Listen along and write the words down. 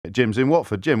Jim's in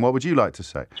Watford. Jim, what would you like to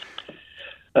say?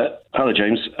 Hello,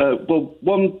 James. Well,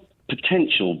 one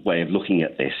potential way of looking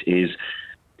at this is,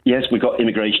 yes, we've got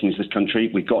immigration into this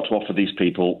country. We've got to offer these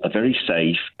people a very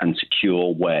safe and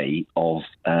secure way of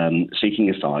seeking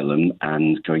asylum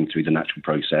and going through the natural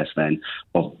process then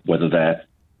of whether they're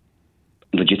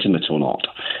legitimate or not.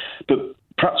 But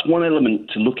perhaps one element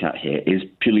to look at here is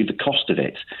purely the cost of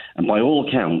it. And by all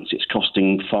accounts, it's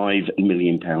costing £5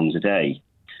 million a day.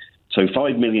 So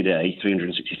 £5 million a day,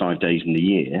 365 days in the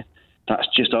year, that's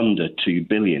just under £2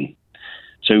 billion.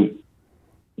 So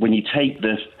when you take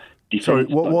the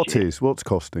defence what's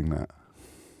costing that?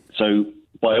 So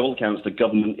by all accounts, the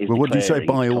government is. Well, what do you say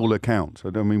by all accounts? I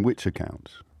don't mean which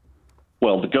accounts.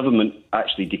 Well, the government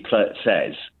actually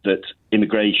says that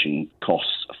immigration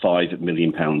costs £5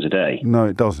 million a day. No,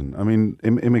 it doesn't. I mean,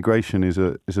 immigration is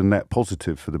a net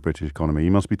positive for the British economy. You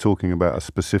must be talking about a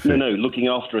specific... No, looking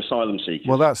after asylum seekers.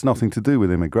 Well, that's nothing to do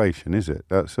with immigration, is it?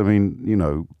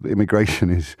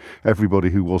 Immigration is everybody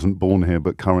who wasn't born here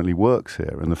but currently works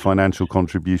here and the financial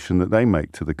contribution that they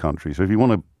make to the country. So if you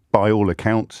want to, by all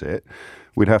accounts it,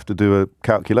 we'd have to do a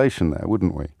calculation there,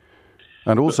 wouldn't we?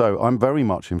 And also, I'm very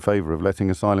much in favour of letting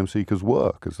asylum seekers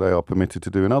work, as they are permitted to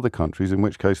do in other countries, in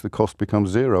which case the cost becomes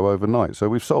zero overnight. So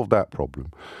we've solved that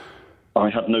problem.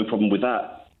 I have no problem with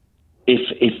that.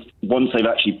 If once they've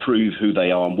actually proved who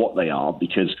they are and what they are,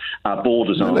 because our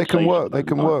borders aren't they can safe. Work. They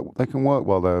can work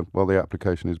while the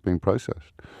application is being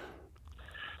processed.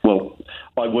 Well,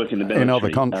 I work in the military. In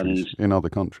other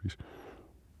countries.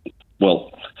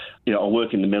 Well, I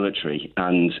work in the military,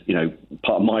 and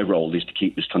part of my role is to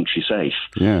keep this country safe.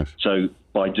 Yes. So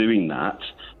by doing that,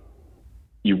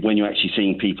 when you're actually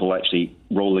seeing people actually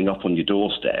rolling up on your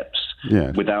doorsteps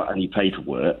without any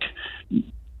paperwork,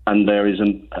 and there is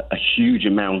a huge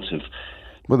amount of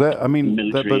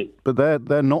military. But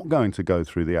they're not going to go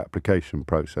through the application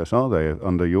process, are they?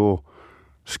 Under your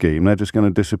scheme, they're just going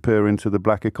to disappear into the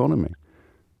black economy,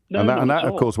 and that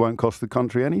of course won't cost the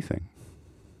country anything.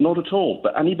 Not at all.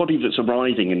 But anybody that's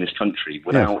arriving in this country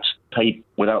without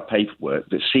paperwork,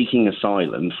 that's seeking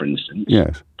asylum, for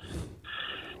instance,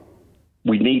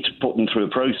 we need to put them through a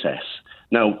process.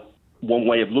 Now, one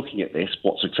way of looking at this,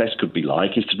 what success could be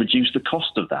like, is to reduce the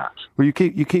cost of that. Well, you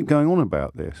keep going on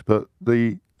about this, but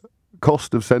the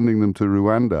cost of sending them to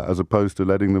Rwanda, as opposed to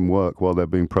letting them work while they're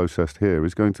being processed here,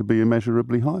 is going to be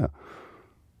immeasurably higher.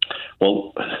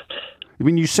 Well, I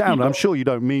mean, I'm sure you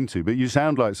don't mean to, but you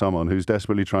sound like someone who's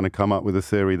desperately trying to come up with a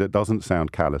theory that doesn't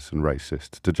sound callous and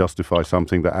racist to justify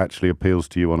something that actually appeals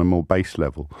to you on a more base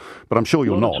level. But I'm sure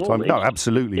you're not. No,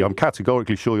 absolutely. I'm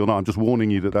categorically sure you're not. I'm just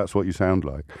warning you that that's what you sound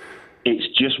like. It's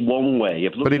just one way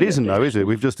of looking at it. But it isn't, though, is it?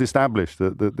 We've just established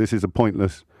that this is a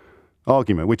pointless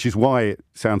argument, which is why it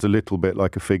sounds a little bit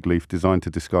like a fig leaf designed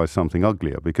to disguise something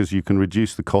uglier, because you can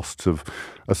reduce the costs of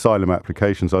asylum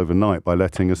applications overnight by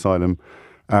letting asylum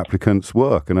applicants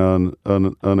work and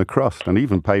earn a crust and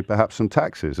even pay perhaps some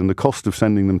taxes. And the cost of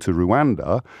sending them to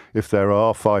Rwanda, if there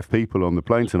are 5 people on the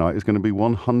plane tonight, is going to be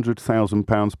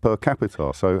 £100,000 per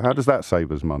capita. So how does that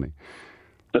save us money?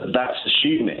 But that's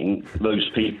assuming those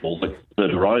people that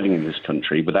are arriving in this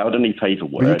country without any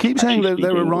paperwork. Well, you keep saying that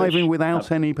they're arriving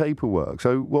without any paperwork.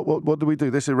 So what do we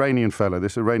do? This Iranian fellow,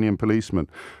 this Iranian policeman,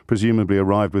 presumably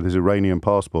arrived with his Iranian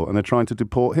passport, and they're trying to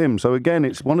deport him. So again,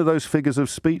 it's one of those figures of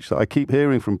speech that I keep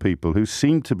hearing from people who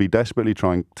seem to be desperately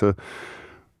trying to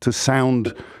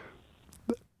sound,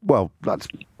 well, that's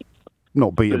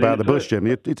not beat about the bush, Jim.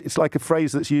 It's like a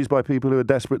phrase that's used by people who are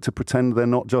desperate to pretend they're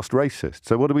not just racist.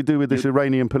 So what do we do with this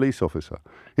Iranian police officer?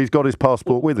 He's got his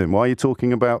passport with him. Why are you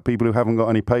talking about people who haven't got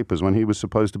any papers when he was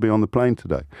supposed to be on the plane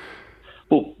today?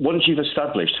 Well, once you've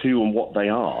established who and what they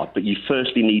are, but you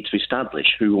firstly need to establish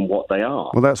who and what they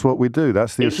are. Well, that's what we do.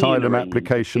 That's the asylum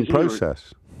application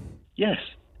process. Yes.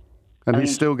 And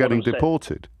he's still getting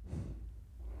deported.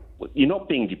 You're not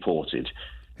being deported.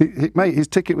 Mate, his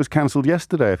ticket was cancelled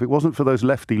yesterday. If it wasn't for those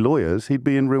lefty lawyers, he'd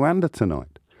be in Rwanda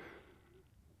tonight.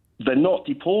 They're not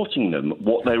deporting them.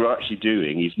 What they were actually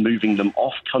doing is moving them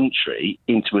off country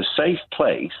into a safe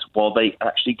place while they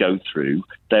actually go through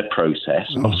their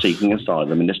process of seeking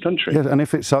asylum in this country. Yes, and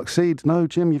if it succeeds, no,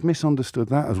 Jim, you've misunderstood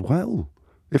that as well.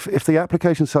 If the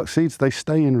application succeeds, they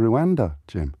stay in Rwanda,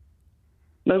 Jim.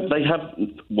 No, they have.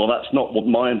 Well, that's not what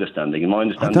my understanding. And my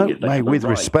understanding is they have with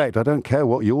respect, I don't care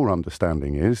what your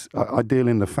understanding is. I deal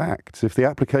in the facts. If the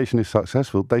application is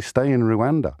successful, they stay in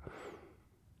Rwanda.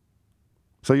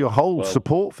 So your whole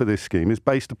support for this scheme is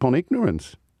based upon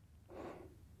ignorance.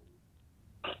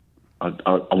 I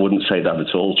wouldn't say that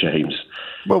at all, James.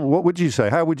 Well, what would you say?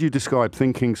 How would you describe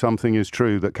thinking something is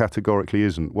true that categorically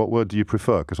isn't? What word do you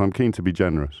prefer? Because I'm keen to be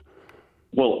generous.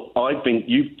 Well,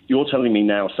 you're telling me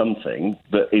now something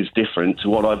that is different to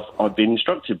what I've been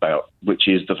instructed about, which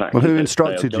is the fact. Well, who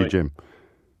instructed you, Jim?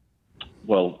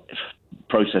 Well,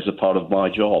 process are part of my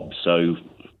job, so.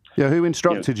 Yeah, who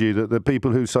instructed you that the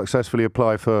people who successfully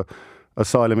apply for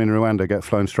asylum in Rwanda get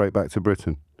flown straight back to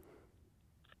Britain?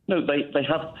 No, they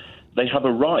have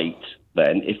a right.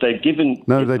 Then, if they're given...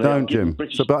 No, they don't, Jim.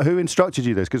 But who instructed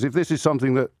you this? Because if this is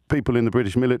something that people in the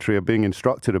British military are being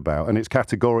instructed about, and it's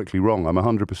categorically wrong, I'm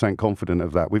 100% confident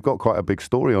of that. We've got quite a big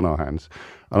story on our hands,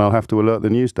 and I'll have to alert the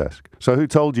news desk. So who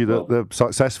told you that the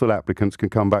successful applicants can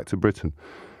come back to Britain?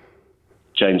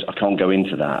 James, I can't go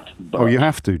into that. But... Oh, you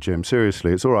have to, Jim.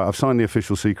 Seriously. It's all right. I've signed the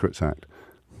Official Secrets Act.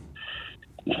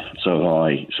 So have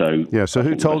I. So yeah. So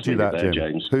who told you that, there,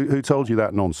 Jim? James? Who told you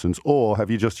that nonsense? Or have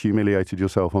you just humiliated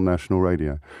yourself on national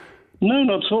radio? No,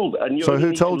 not at all. And so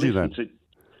who told you then?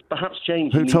 Perhaps,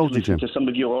 James, who told you, Jim? To some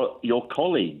of your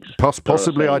colleagues.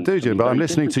 Possibly I do, Jim. But I'm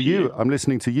listening to you. I'm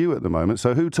listening to you at the moment.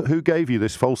 So who gave you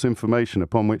this false information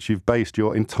upon which you've based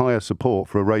your entire support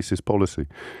for a racist policy?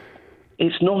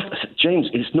 It's not,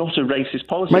 James, it's not a racist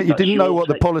policy. Mate, you didn't know what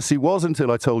the policy was until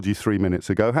I told you 3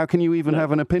 minutes ago. How can you even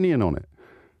have an opinion on it?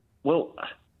 Well,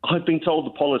 I've been told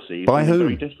the policy by who?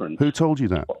 Very different. Who told you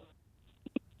that?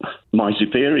 My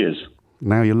superiors.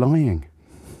 Now you're lying.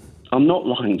 I'm not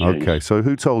lying, James. Okay, so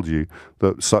who told you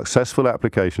that successful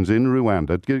applications in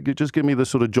Rwanda, just give me the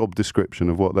sort of job description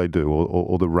of what they do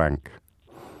or the rank.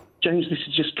 James, this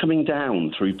is just coming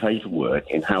down through paperwork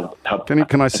in how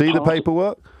Can I see the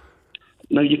paperwork?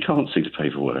 No, you can't see the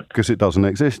paperwork. Because it doesn't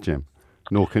exist, Jim.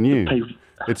 Nor can you.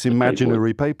 It's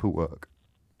imaginary paperwork.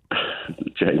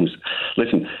 James,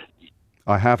 listen.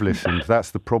 I have listened.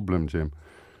 That's the problem, Jim.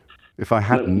 If I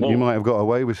hadn't, you might have got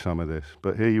away with some of this.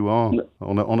 But here you are,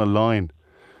 on a line.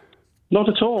 Not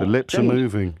at all. The lips are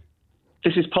moving.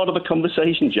 This is part of a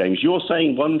conversation, James. You're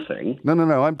saying one thing. No.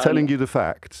 I'm telling you the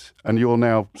facts, and you're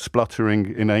now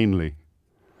spluttering inanely.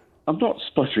 I'm not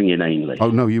spluttering inanely. Oh,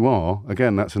 no, you are.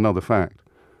 Again, that's another fact.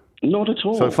 Not at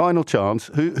all. So, final chance.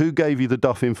 Who gave you the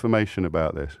duff information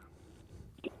about this?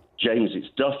 James, it's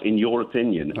duff in your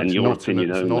opinion, and your opinion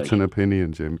only. It's not an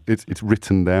opinion, Jim. It's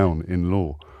written down in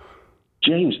law.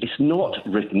 James, it's not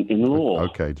written in law.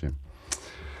 Okay, Jim.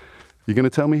 You going to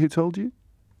tell me who told you?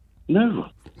 No.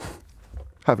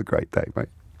 Have a great day, mate.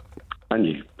 And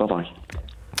you. Bye-bye.